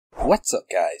What's up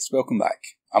guys, welcome back.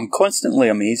 I'm constantly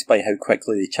amazed by how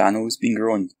quickly the channel has been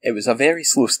growing. It was a very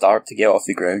slow start to get off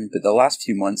the ground, but the last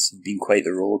few months have been quite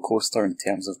the roller coaster in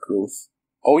terms of growth.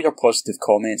 All your positive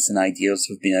comments and ideas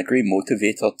have been a great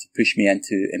motivator to push me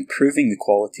into improving the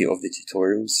quality of the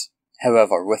tutorials.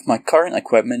 However, with my current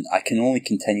equipment, I can only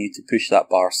continue to push that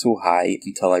bar so high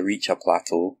until I reach a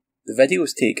plateau. The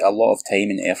videos take a lot of time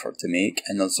and effort to make,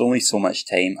 and there's only so much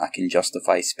time I can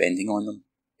justify spending on them.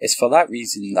 It's for that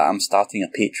reason that I'm starting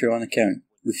a Patreon account.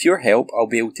 With your help, I'll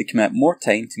be able to commit more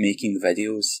time to making the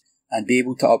videos, and be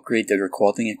able to upgrade the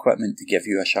recording equipment to give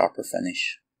you a sharper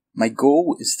finish. My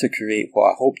goal is to create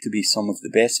what I hope to be some of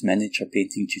the best miniature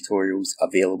painting tutorials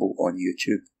available on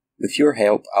YouTube. With your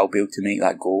help, I'll be able to make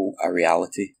that goal a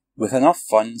reality. With enough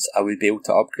funds, I would be able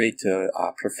to upgrade to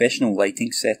a professional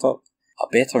lighting setup, a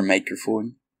better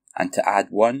microphone, and to add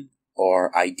one,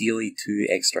 or ideally 2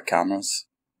 extra cameras.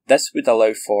 This would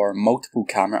allow for multiple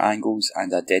camera angles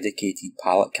and a dedicated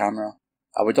palette camera.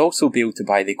 I would also be able to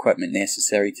buy the equipment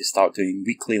necessary to start doing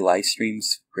weekly live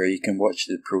streams where you can watch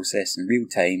the process in real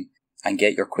time and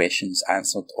get your questions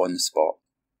answered on the spot.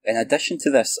 In addition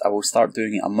to this, I will start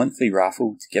doing a monthly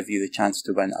raffle to give you the chance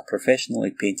to win a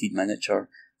professionally painted miniature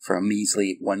for a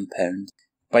measly £1.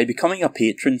 By becoming a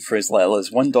patron for as little as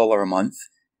 $1 a month,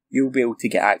 you'll be able to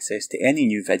get access to any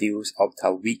new videos up to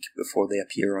a week before they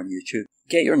appear on YouTube.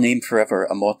 Get your name forever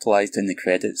immortalised in the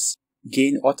credits,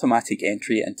 gain automatic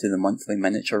entry into the monthly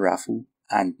miniature raffle,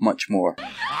 and much more.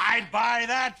 I'd buy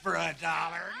that for $1.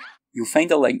 You'll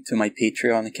find a link to my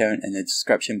Patreon account in the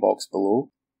description box below,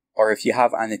 or if you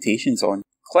have annotations on,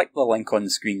 click the link on the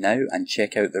screen now and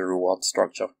check out the reward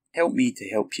structure. Help me to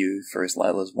help you for as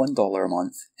little as $1 a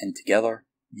month, and together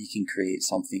we can create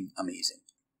something amazing.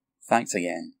 Thanks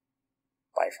again.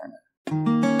 Bye for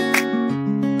now.